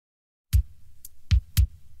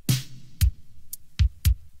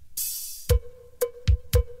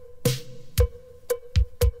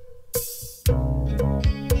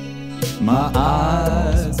My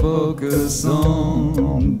eyes focus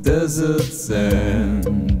on desert sand.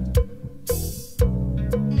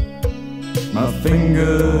 My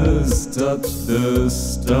fingers touch the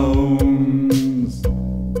stones.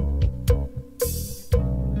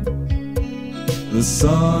 The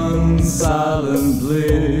sun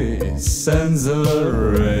silently sends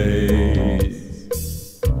her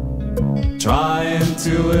rays, trying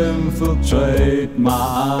to infiltrate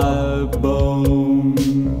my bones.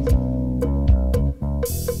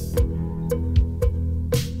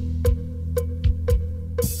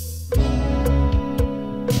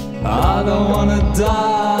 I don't wanna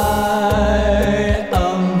die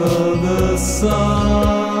under the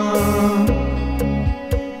sun.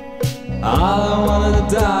 I don't wanna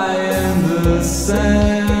die in the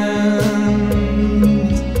sand.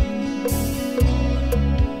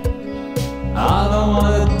 I don't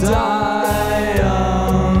wanna die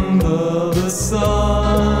under the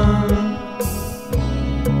sun.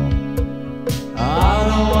 I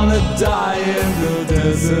don't wanna die in the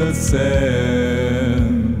desert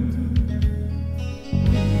sand.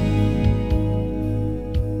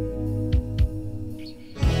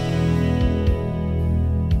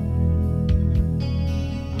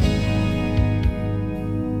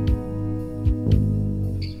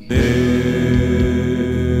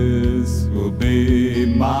 This will be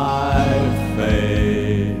my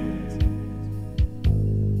fate.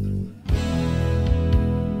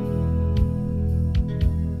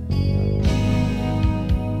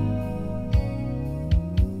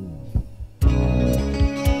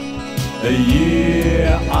 A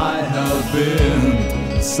year I have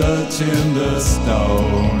been searching the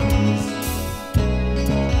stones,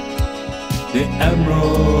 the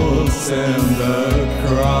emeralds and the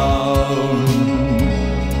crown,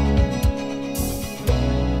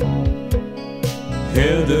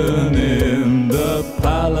 hidden in the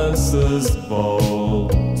palace's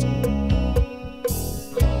vault.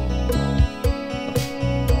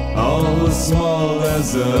 All as small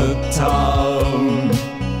as a town.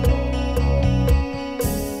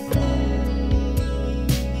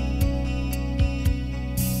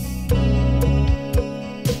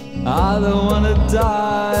 I don't wanna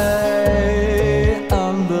die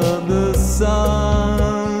under the sun.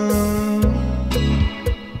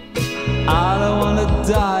 I don't wanna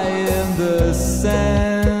die in the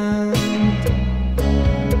sand.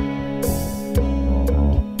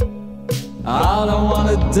 I don't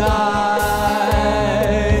wanna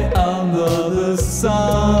die under the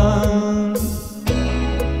sun.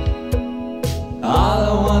 I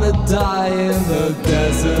don't wanna die in the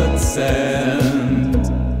desert sand.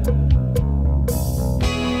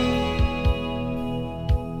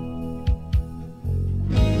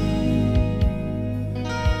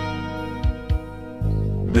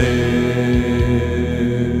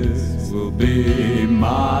 This will be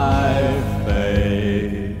my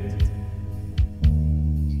fate.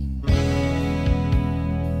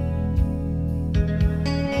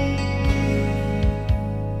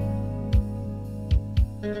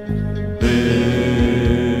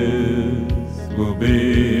 This will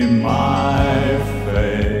be my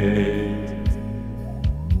fate.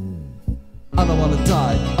 I don't wanna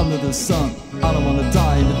die under the sun. I don't wanna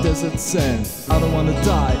die in the desert sand. I don't wanna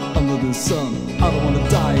die under the sun. I don't wanna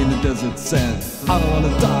die in the desert sand. I don't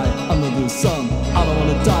wanna die under the sun. I don't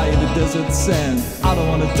wanna die in the desert sand. I don't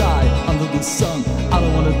wanna die under the sun. I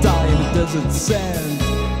don't wanna die in the desert sand.